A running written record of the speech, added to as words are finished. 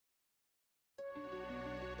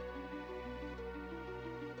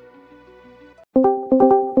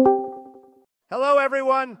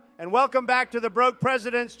everyone, and welcome back to the Broke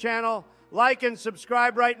President's channel. Like and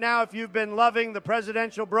subscribe right now if you've been loving the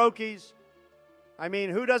presidential brokies. I mean,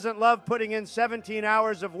 who doesn't love putting in 17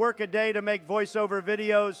 hours of work a day to make voiceover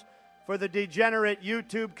videos for the degenerate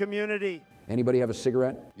YouTube community? Anybody have a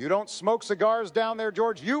cigarette? You don't smoke cigars down there,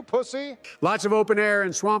 George, you pussy? Lots of open air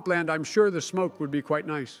and swampland. I'm sure the smoke would be quite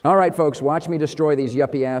nice. All right, folks, watch me destroy these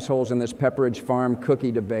yuppie assholes in this Pepperidge Farm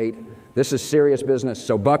cookie debate. This is serious business,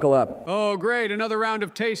 so buckle up. Oh, great. Another round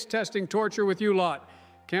of taste testing torture with you lot.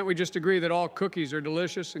 Can't we just agree that all cookies are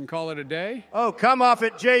delicious and call it a day? Oh, come off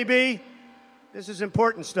it, JB. This is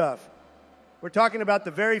important stuff. We're talking about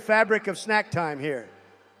the very fabric of snack time here.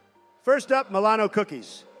 First up, Milano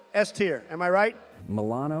cookies. S tier, am I right?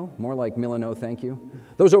 Milano? More like Milano, thank you.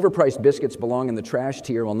 Those overpriced biscuits belong in the trash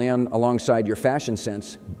tier, while then alongside your fashion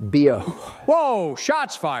sense, B.O. Whoa,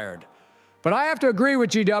 shots fired. But I have to agree with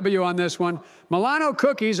GW on this one. Milano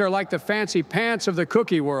cookies are like the fancy pants of the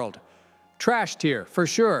cookie world. Trash tier, for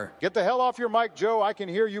sure. Get the hell off your mic, Joe. I can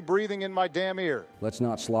hear you breathing in my damn ear. Let's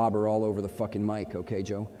not slobber all over the fucking mic, okay,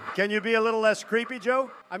 Joe? Can you be a little less creepy, Joe?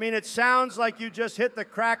 I mean, it sounds like you just hit the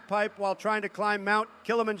crack pipe while trying to climb Mount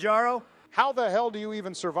Kilimanjaro. How the hell do you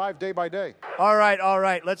even survive day by day? All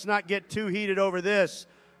right. Let's not get too heated over this.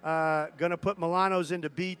 Gonna put Milanos into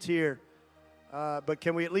B tier. But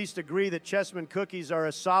can we at least agree that Chessman cookies are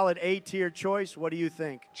a solid A tier choice? What do you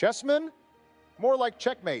think? Chessmen? More like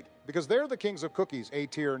checkmate, because they're the kings of cookies, A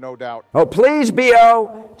tier, no doubt. Oh, please,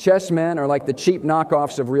 B.O. Chessmen are like the cheap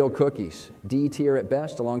knockoffs of real cookies. D tier at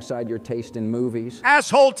best, alongside your taste in movies.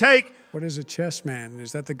 Asshole take! What is a chess man?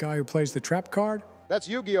 Is that the guy who plays the trap card? That's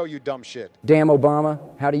Yu-Gi-Oh, you dumb shit. Damn, Obama.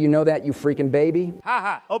 How do you know that, you freaking baby?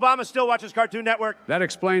 Ha. Obama still watches Cartoon Network. That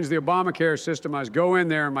explains the Obamacare system. I'd go in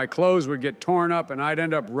there and my clothes would get torn up and I'd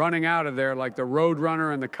end up running out of there like the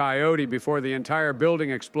Roadrunner and the Coyote before the entire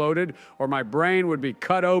building exploded, or my brain would be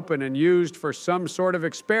cut open and used for some sort of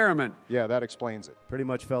experiment. Yeah, that explains it. Pretty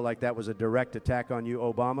much felt like that was a direct attack on you,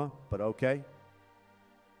 Obama, but okay.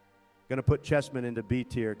 Gonna put Chessman into B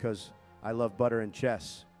tier because I love butter and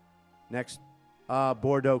chess. Next.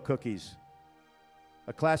 Bordeaux cookies.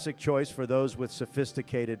 A classic choice for those with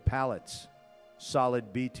sophisticated palates.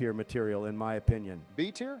 Solid B tier material, in my opinion.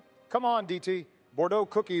 B tier? Come on, DT. Bordeaux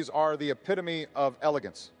cookies are the epitome of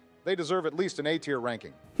elegance. They deserve at least an A tier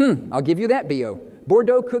ranking. I'll give you that, B.O.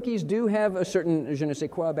 Bordeaux cookies do have a certain je ne sais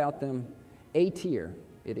quoi about them. A tier,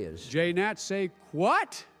 it is. J-Nat say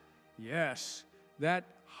what? Yes, that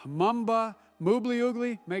humumba moobly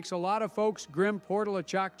oogly makes a lot of folks grim portal a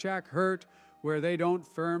chock hurt where they don't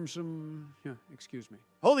firm some, excuse me.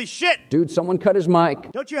 Holy shit! Dude, someone cut his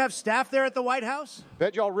mic. Don't you have staff there at the White House?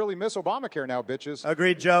 Bet y'all really miss Obamacare now, bitches.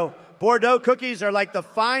 Agreed, Joe. Bordeaux cookies are like the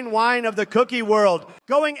fine wine of the cookie world,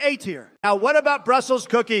 going A tier. Now, what about Brussels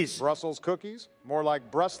cookies? Brussels cookies? More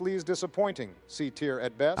like Brussels disappointing. C tier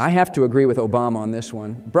at best. I have to agree with Obama on this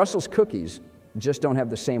one. Brussels cookies just don't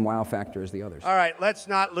have the same wow factor as the others. All right, let's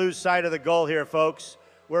not lose sight of the goal here, folks.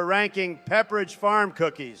 We're ranking Pepperidge Farm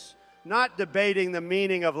cookies, not debating the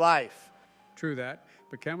meaning of life. True that,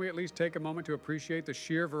 but can we at least take a moment to appreciate the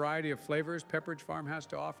sheer variety of flavors Pepperidge Farm has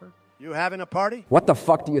to offer? You having a party? What the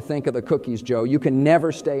fuck do you think of the cookies, Joe? You can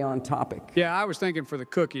never stay on topic. Yeah, I was thinking for the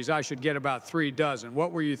cookies I should get about 3 dozen.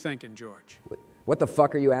 What were you thinking, George? What the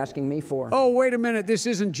fuck are you asking me for? Oh, wait a minute. This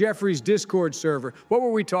isn't Jeffrey's Discord server. What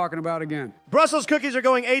were we talking about again? Brussels cookies are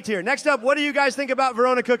going A tier. Next up, what do you guys think about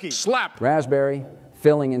Verona cookies? Slap. Raspberry,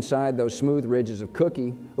 filling inside those smooth ridges of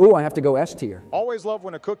cookie. Ooh, I have to go S tier. Always love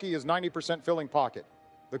when a cookie is 90% filling pocket.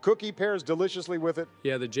 The cookie pairs deliciously with it.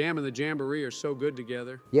 Yeah, the jam and the jamboree are so good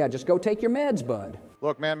together. Yeah, just go take your meds, bud.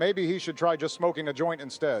 Look, man, maybe he should try just smoking a joint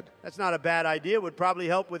instead. That's not a bad idea. Would probably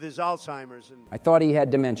help with his Alzheimer's. I thought he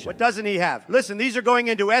had dementia. What doesn't he have? Listen, these are going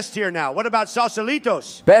into S tier now. What about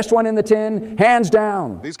Sausalitos? Best one in the tin, hands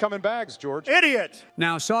down. These come in bags, George. Idiot!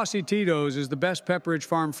 Now, Saucy Tito's is the best Pepperidge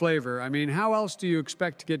Farm flavor. I mean, how else do you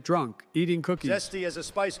expect to get drunk? Eating cookies. Zesty as a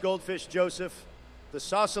spiced goldfish, Joseph. The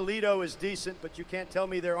Sausalito is decent, but you can't tell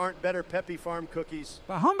me there aren't better Peppy Farm cookies.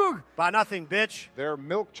 Bah humbug! Bah nothing, bitch. Their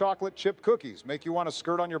milk chocolate chip cookies make you want to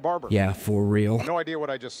skirt on your barber. Yeah, for real. No idea what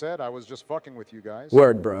I just said. I was just fucking with you guys.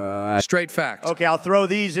 Word, bruh. Straight facts. Okay, I'll throw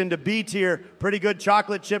these into B tier. Pretty good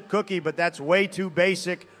chocolate chip cookie, but that's way too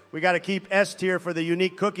basic. We got to keep S tier for the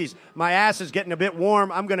unique cookies. My ass is getting a bit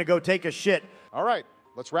warm. I'm going to go take a shit. All right,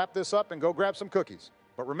 let's wrap this up and go grab some cookies.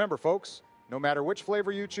 But remember, folks, no matter which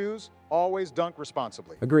flavor you choose, always dunk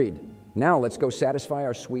responsibly. Agreed. Now let's go satisfy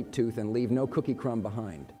our sweet tooth and leave no cookie crumb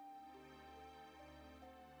behind.